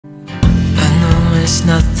it's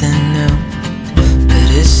nothing new,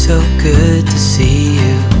 but it's so good to see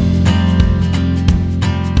you.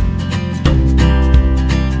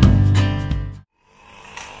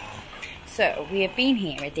 So we have been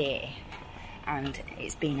here a day and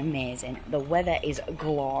it's been amazing. The weather is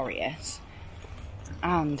glorious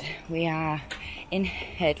and we are in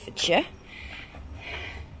Herefordshire.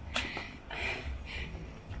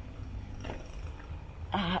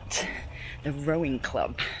 At the rowing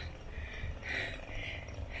club,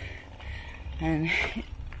 and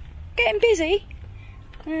getting busy.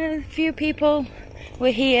 A few people were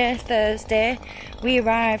here Thursday. We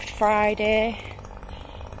arrived Friday.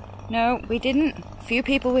 No, we didn't. A few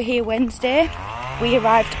people were here Wednesday. We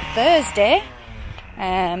arrived Thursday.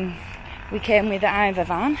 We came with the Ivor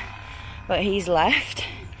van, but he's left.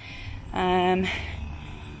 Oh,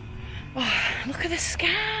 look at the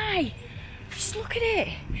sky. Just look at it.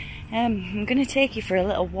 I'm going to take you for a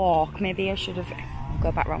little walk. Maybe I should have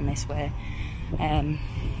go back round this way.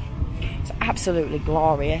 It's absolutely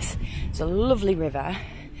glorious. It's a lovely river.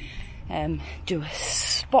 Do a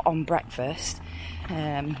spot on breakfast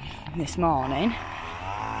this morning,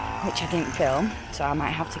 which I didn't film, so I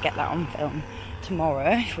might have to get that on film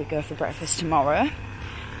tomorrow if we go for breakfast tomorrow.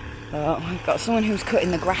 But we've got someone who's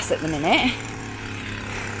cutting the grass at the minute.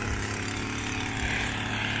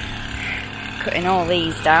 Cutting all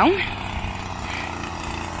these down.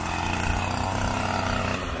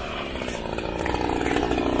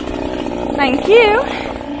 Thank you.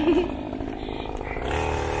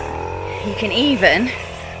 You can even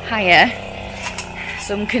hire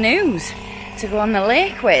some canoes to go on the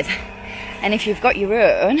lake with, and if you've got your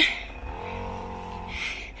own,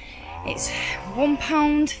 it's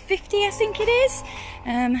 £1.50 I think it is.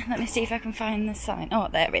 Let me see if I can find the sign. Oh,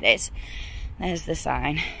 there it is. There's the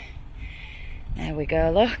sign. There we go,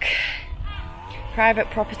 look. Private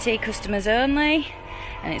property, customers only,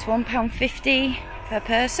 and it's £1.50 per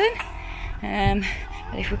person.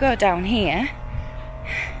 But if we go down here,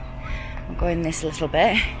 we'll go in this little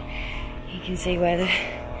bit, you can see where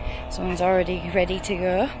someone's already ready to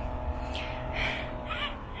go.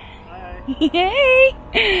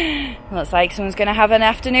 Yay! Looks like someone's going to have an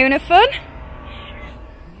afternoon of fun.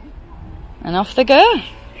 And off they go.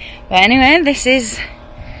 But anyway, this is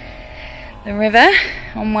the river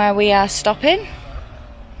on where we are stopping.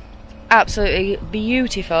 Absolutely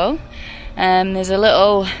beautiful. There's a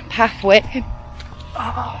little pathway.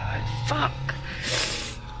 Oh, fuck.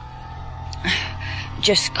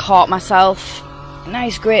 Just caught myself.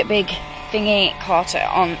 Nice great big thingy, caught it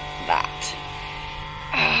on that.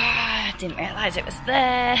 I didn't realise it was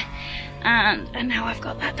there. And now I've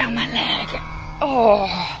got that down my leg. Oh.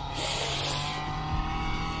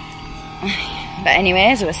 But anyway,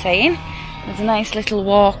 as I was saying, there's a nice little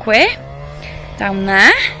walkway down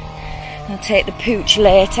there. I'll take the pooch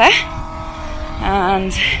later.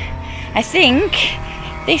 And I think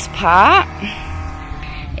this part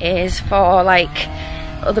is for like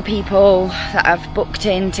other people that have booked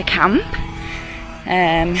in to camp.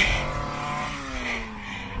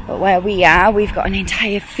 But where we are, we've got an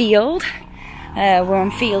entire field. We're on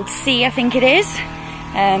field C, I think it is,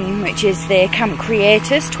 which is the Camp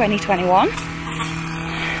Creators 2021,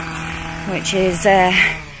 which is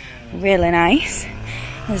really nice.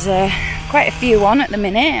 There's quite a few on at the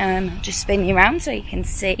minute. I'll just spin you around so you can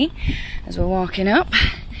see as we're walking up.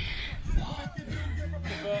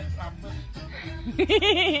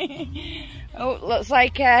 Oh, looks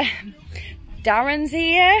like Darren's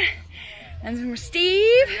here and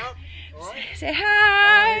Steve. Say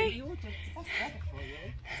hi.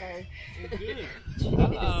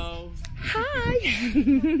 Hello. Hi.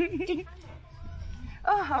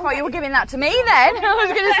 Oh, I thought you were giving that to me then. I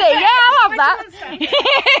was going to say, yeah, I'll have that.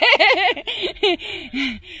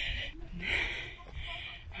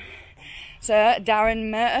 So, Darren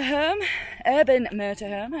Motorhome, Urban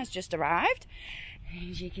Motorhome has just arrived.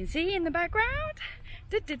 As you can see in the background.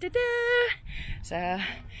 So,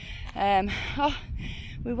 oh,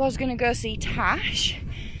 we was going to go see Tash,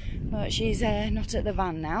 but she's not at the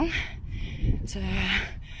van now. So,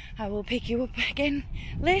 I will pick you up again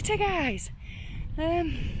later, guys.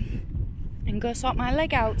 And go sort my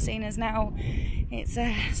leg out, seeing as now it's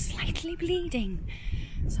slightly bleeding.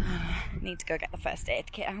 So I need to go get the first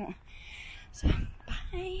aid kit out. So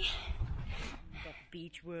bye. Got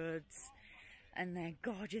Beechwoods and their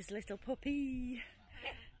gorgeous little puppy.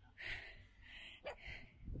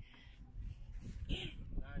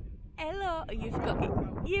 Hello,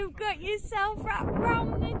 you've got yourself wrapped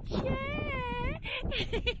round the chair.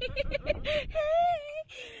 Hey,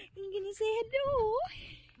 you gonna say hello?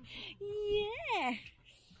 Yeah.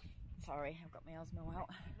 Sorry, I've got my Osmo out.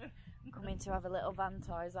 I'm coming to have a little van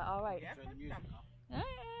tour. Is that alright? Turn the music off.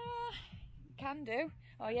 Can do.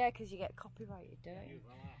 Oh yeah, because you get copyrighted, don't you?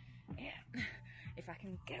 Yeah. If I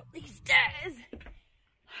can get up these stairs.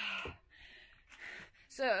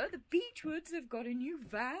 So, the Beechwoods have got a new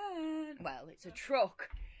van. Well, it's a truck.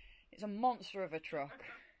 It's a monster of a truck.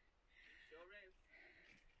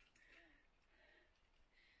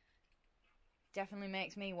 Definitely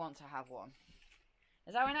makes me want to have one.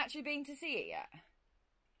 Has Owen actually been to see it yet?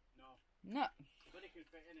 No. No. But it can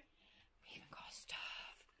fit in it. We even got stuff.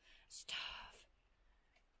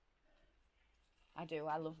 I do,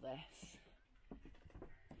 I love this.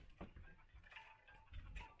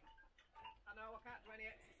 I know, I can't do any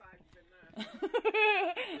exercises in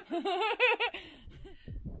there.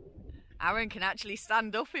 Aaron can actually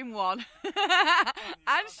stand up in one.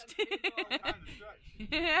 And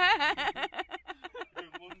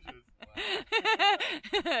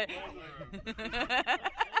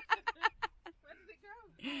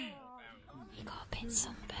he got a bit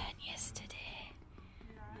sunburned yesterday.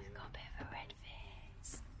 He's got a bit of a red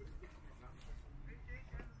face.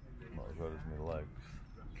 Not as red as my legs.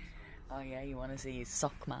 Oh yeah, you want to see his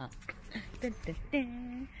sock mark. Dun, dun,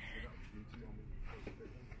 dun.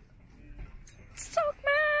 Sock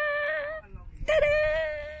mark! Ta-da!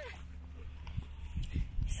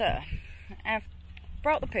 So, I've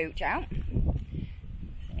brought the pooch out.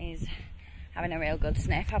 He's having a real good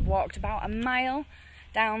sniff. I've walked about a mile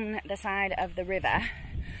down the side of the river.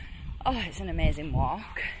 Oh, it's an amazing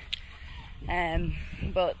walk.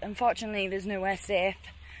 But unfortunately there's nowhere safe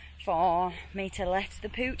for me to let the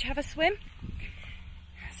pooch have a swim.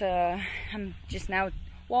 So I'm just now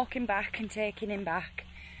walking back and taking him back.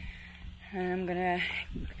 And I'm gonna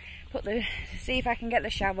see if I can get the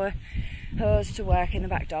shower hose to work in the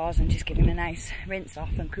back doors and just give him a nice rinse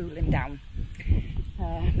off and cool him down.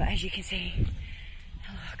 But as you can see,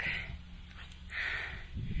 look,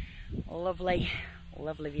 lovely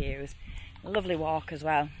views, lovely walk as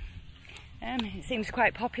well. It seems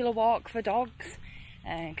quite a popular walk for dogs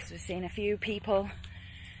because we've seen a few people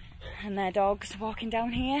and their dogs walking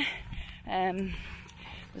down here.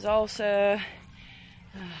 There's also,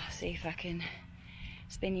 see if I can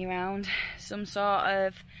spin you around, some sort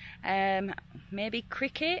of maybe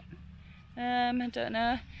cricket, I don't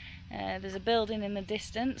know. There's a building in the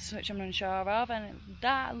distance which I'm unsure of, and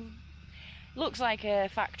that looks like a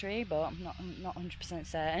factory, but I'm not 100%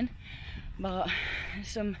 certain. But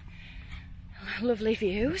some lovely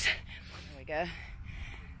views. There we go.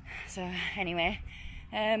 So anyway,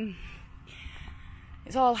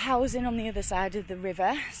 it's all housing on the other side of the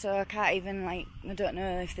river, so I can't even, I don't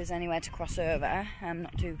know if there's anywhere to cross over. I'm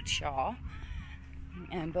not too sure.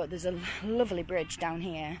 But there's a lovely bridge down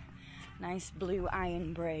here. Nice blue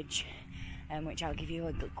iron bridge, which I'll give you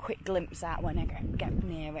a quick glimpse at when I get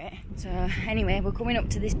near it. So anyway, we're coming up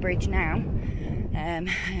to this bridge now.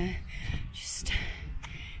 Just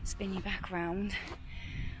spin you back round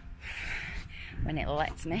when it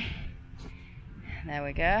lets me. There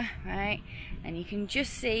we go, right, and you can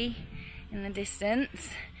just see in the distance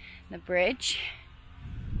the bridge.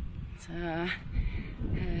 So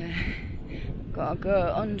gotta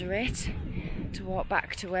go under it to walk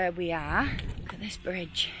back to where we are. Look at this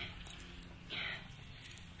bridge.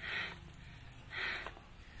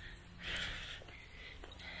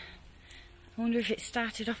 I wonder if it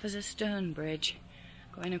started off as a stone bridge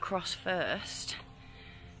going across first.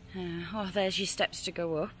 Oh, there's your steps to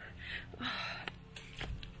go up.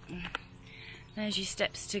 There's your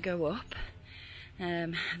steps to go up.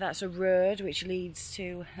 That's a road which leads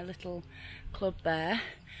to a little club there,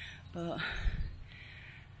 but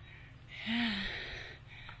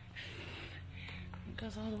it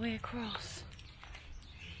goes all the way across.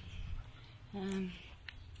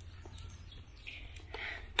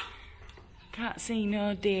 Can't see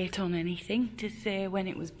no date on anything to say when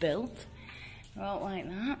it was built. Not like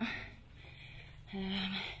that.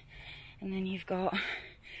 And then you've got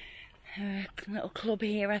a little club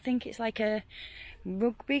here. I think it's like a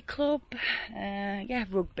rugby club. Yeah,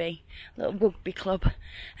 rugby. Little rugby club.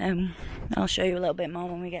 I'll show you a little bit more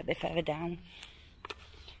when we get a bit further down.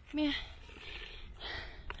 Yeah.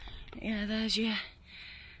 Yeah, there's your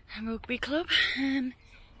rugby club.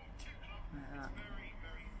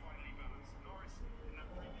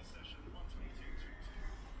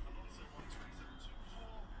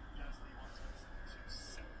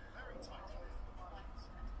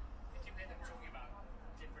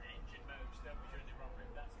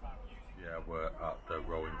 Yeah, we're at the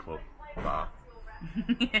rowing club bar.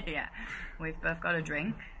 Yeah, we've both got a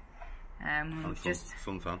drink. We've just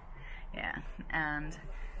suntan. Yeah, and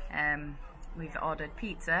we've ordered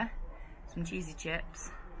pizza, some cheesy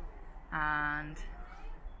chips, and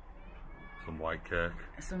some white cake.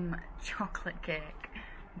 some chocolate cake,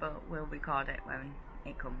 but we'll record it when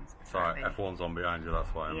it comes. Sorry, F1's on behind you, that's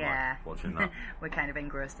why I'm like, watching that. We're kind of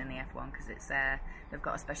engrossed in the F1 because it's they've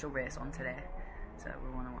got a special race on today, so we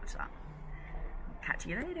want to watch that. Catch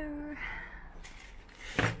you later.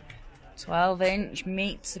 12-inch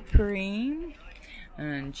meat supreme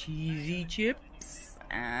and cheesy chips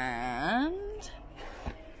and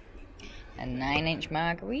a 9-inch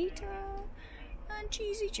margarita and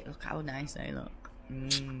cheesy chips. Look how nice they look.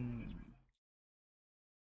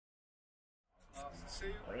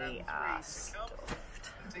 We are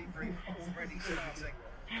stuffed.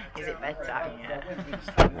 Is it bedtime yet?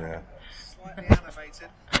 Yeah. Slightly animated.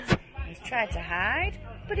 He's tried to hide,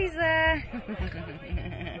 but he's there.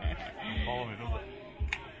 Follow me, does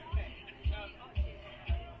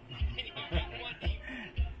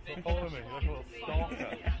it? Follow me, like a little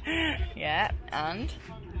stalker. Yeah, and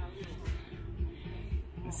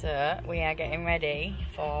so we are getting ready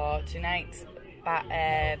for tonight's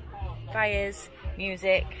fires,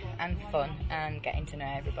 music and fun and getting to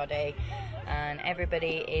know everybody, and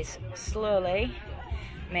everybody is slowly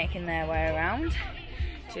making their way around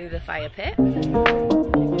to the fire pit.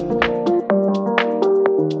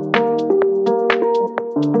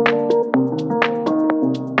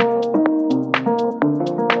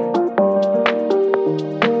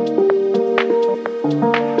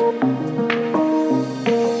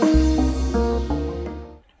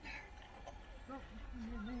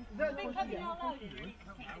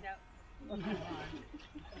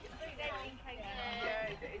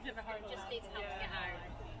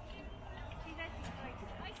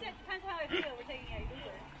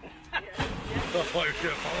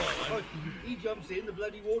 He jumps in, the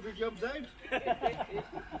bloody water jumps out. That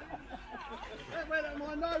went up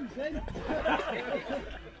my nose then.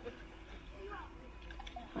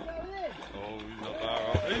 Oh, he's not far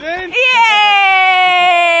off. He's in! Yay!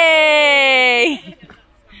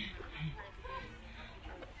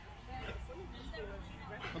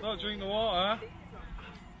 I don't drink the water.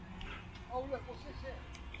 Oh look, what's this here?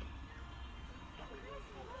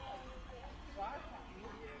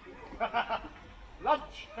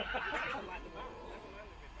 Lunch!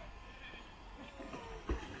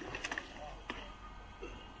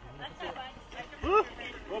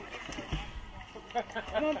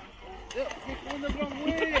 Come on! Look, you're going the wrong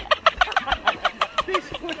way! This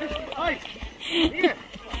way! Hey! Here!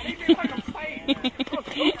 Leave me like I'm playing! Look!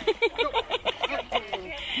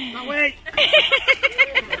 That way!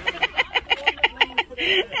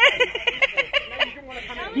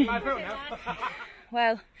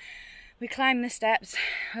 Well, we climbed the steps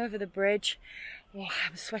over the bridge. Oh,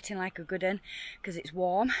 I'm sweating like a good 'un because it's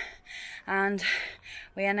warm, and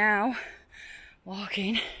we are now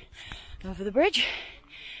walking over the bridge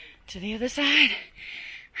to the other side.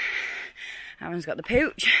 Aaron's got the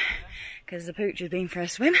pooch because the pooch has been for a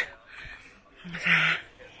swim. Look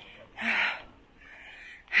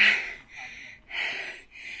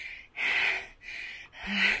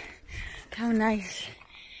how nice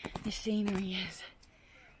the scenery is.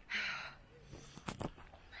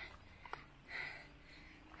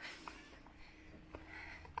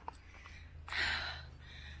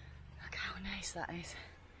 Look how nice that is.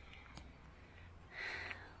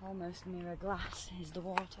 Almost mirror glass is the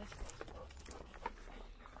water.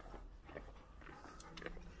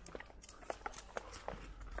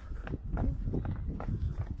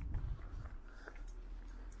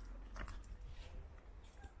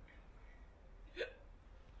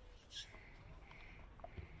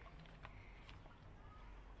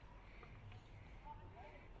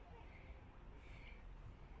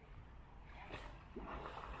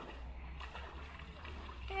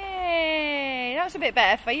 That's a bit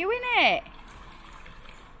better for you, isn't it?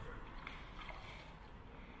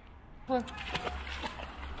 Well,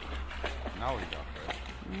 now we got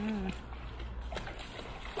it.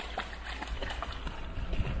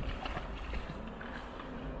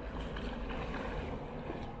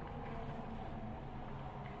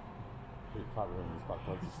 He's probably in his back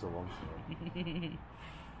legs, he still wants it.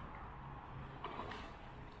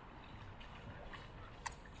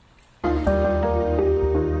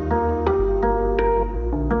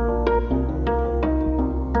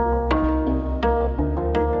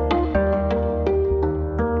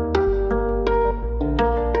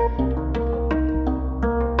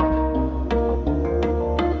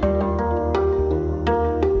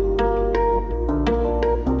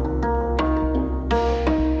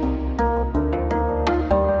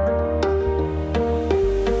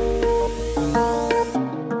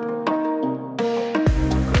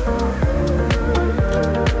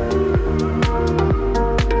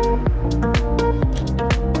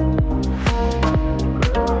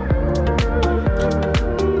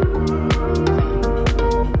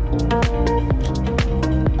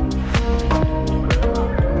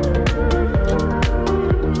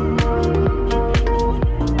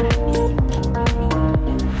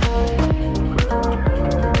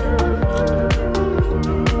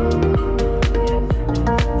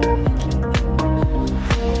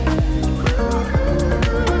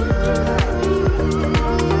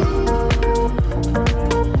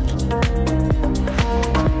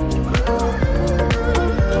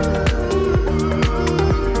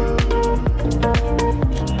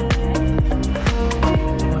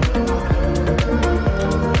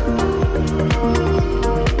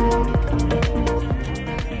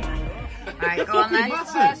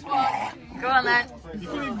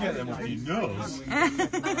 get them up your nose.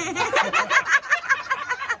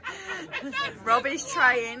 Robbie's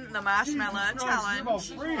trying the marshmallow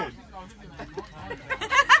challenge.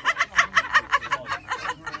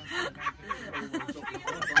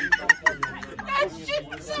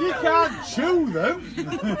 You can't chew them. You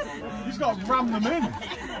just got to ram them in.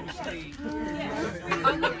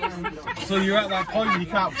 So you're at that point where you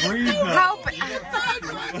can't breathe now.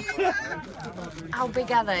 How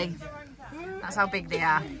big are they? That's how big they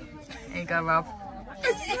are. Here you go, Rob.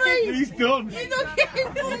 He's done. You're not getting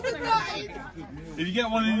all the right. If you get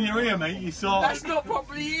one in your ear, mate, you saw. That's not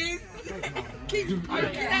properly in. Keep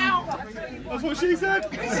poking out. That's what she said.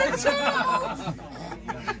 It's a turtle.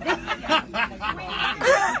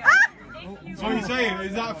 So what are you saying?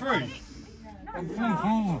 Is that free?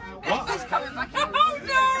 What? It's coming back out. Oh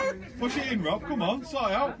no! Push it in, Rob. Come on,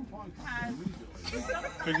 sort it out.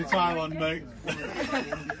 Take your time on, mate.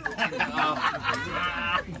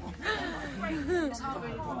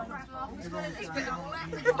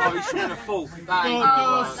 Oh, he's trying to fall.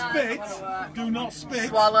 Don't spit. Do not spit.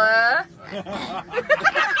 Swallow.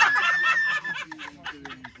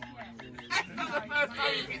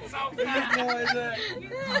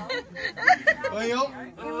 Way up.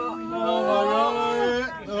 Oh my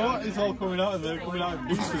god. Oh, it's all coming out of there, coming out in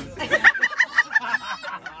pieces.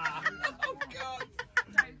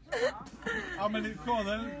 How many, come on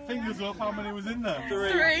then, fingers up, how many was in there?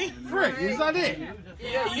 Three. Three? Is that it?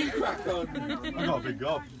 Yeah, you crack on. I got a big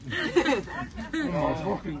gob. Oh,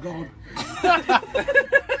 fucking god.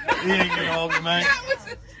 He ain't gonna hold it, mate.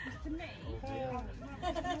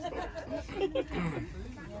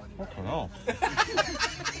 Fucking hell.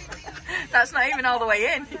 That's not even all the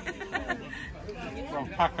way in. Well,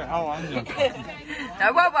 pack it out, haven't you?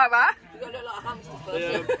 No, what? They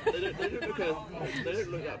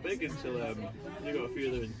don't look that big until you got a few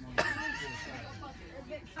of them in.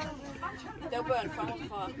 They'll burn from on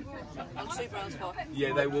fire. On 2 browns fire.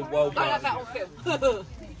 Yeah, they will well burn. I have that on film.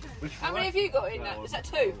 How many have you got in that? Is that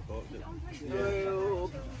 2? Yeah.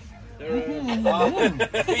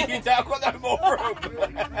 You don't got no more room.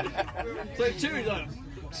 So 2 is like,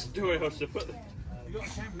 do it, Huster. Put the...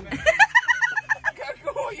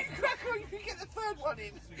 Oh, you crack on, you can get the 3rd one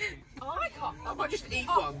in. Oh, I can't. I might just eat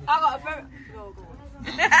one. I got a very... Oh, go on.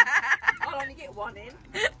 I'll only get one in.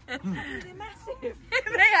 They're massive. They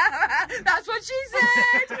are. That's what she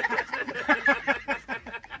said.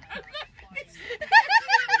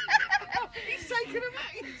 He's taking them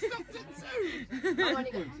out. He's stopped at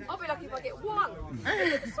 2. I'll be lucky if I get 1. Look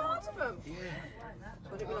at the size of them.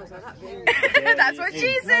 I didn't realise they're that big. That's what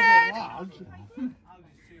she said.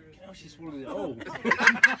 Oh, she swallowed it all.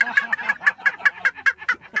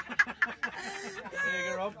 There you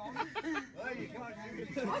go, Rob.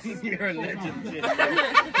 You're a legend.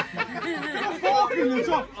 Fork in the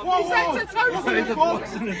top. Whoa, whoa. There's a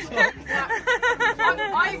box in the top.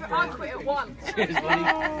 I quit at 1. I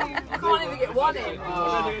can't even get 1 in.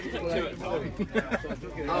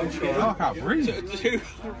 I can't breathe. You're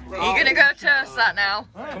going to go toast that now.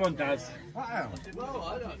 Come on, Dad. What else? Well,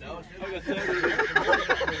 I don't know.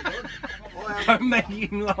 Don't make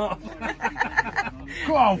him laugh.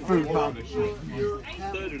 Go on, Frood, man.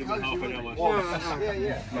 Third would have been half an hour.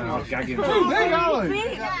 Yeah. No, I'll gag him. Big, aren't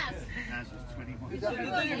they?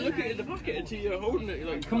 Look at it in the bucket until you're holding it.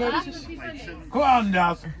 You're like, come on. Come on,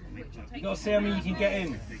 Dad. You got to see how many you can get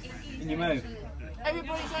in your mouth.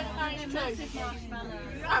 Everybody's had a 92.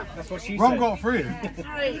 That's what she Ron said. got 3. 3.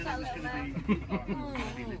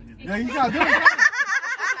 Yeah, you can't do it.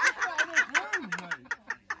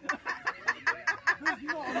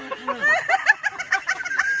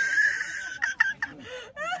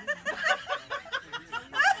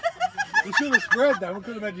 We should have spread that. We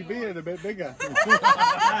could have made your beard a bit bigger.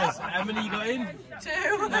 Guys, how many you got in? 2.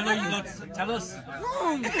 No, you got. Tell us.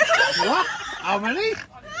 What? How many?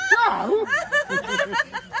 Go!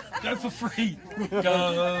 Go for free.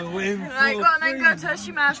 Go in. Right, go on then, go toast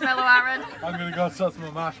your marshmallow, Aaron. I'm going to go toast my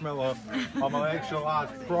marshmallow on my extra large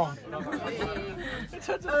prawn. I need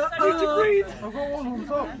to breathe. I've got one on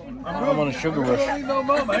top. I'm on a sugar rush. I don't need no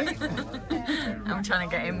more, mate. I'm trying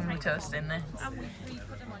to get him toasting this.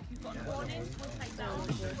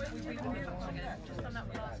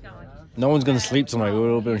 No one's going to sleep tonight.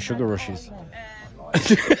 We're all be on sugar rushes.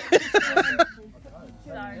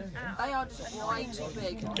 They are just way too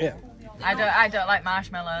big. Yeah. I don't like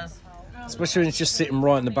marshmallows. Especially when it's just sitting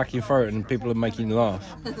right in the back of your throat and people are making you laugh.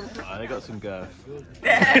 They got some girth.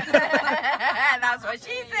 That's what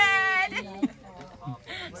she said.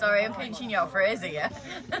 Sorry, I'm pinching your phrase here.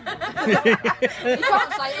 You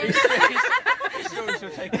can't say anything.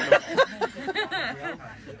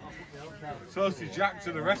 Saucy Jack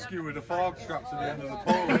to the rescue with the fog straps at the end of the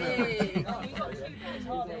pole, isn't it?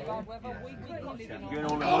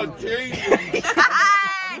 Oh, Jesus!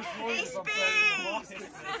 He speaks!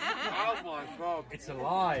 Oh my God! It's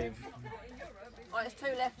alive. Right,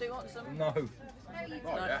 there's 2 left. Who wants them? No.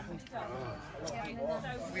 Oh yeah.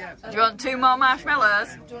 Do you want 2 more marshmallows?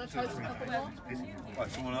 Do you want to toast a couple more? Like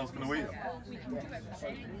someone else going to eat them?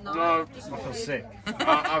 No. I feel sick.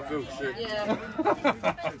 I feel sick. Yeah.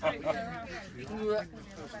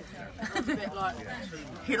 That's a bit like...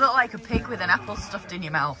 You look like a pig with an apple stuffed in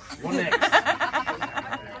your mouth. What next?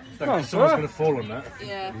 Someone's going to fall on that.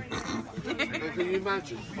 Yeah. Can you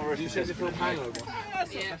imagine? Or you said it from hangover.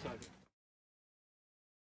 Yeah.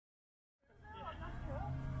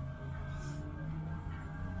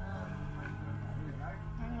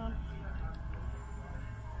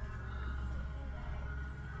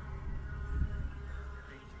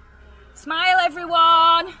 Smile,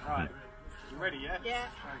 everyone! Right. You ready, yeah? Yeah.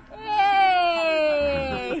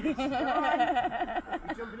 Yay! You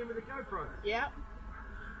jumping in with the GoPro? Yeah.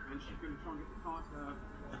 And she's going to try and get the kite got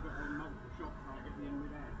on multiple shots, like getting in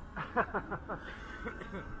midair.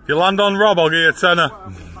 If you land on Rob, I'll give you a tenner.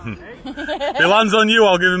 If he lands on you,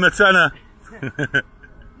 I'll give him a tenner.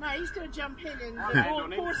 No, he's going to jump in and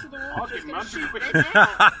the course of the I'll water is give going to him shoot a them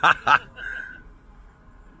out.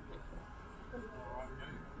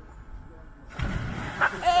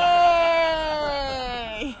 Hey!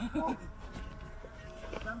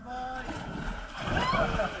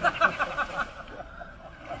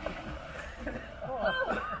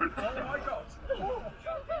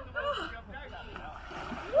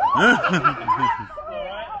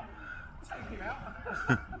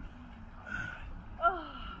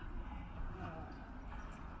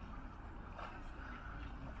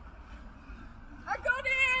 I got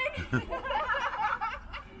in!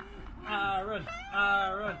 Aaron!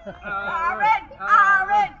 Aaron! Aaron!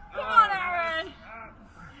 Aaron! Come on, Aaron!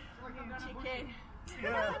 Chicken.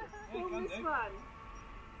 Film this one.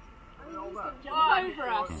 Jump over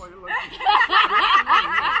us.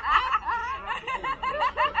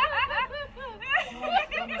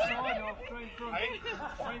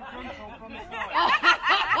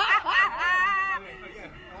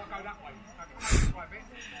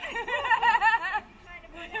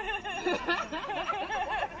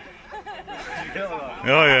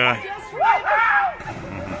 Oh yeah.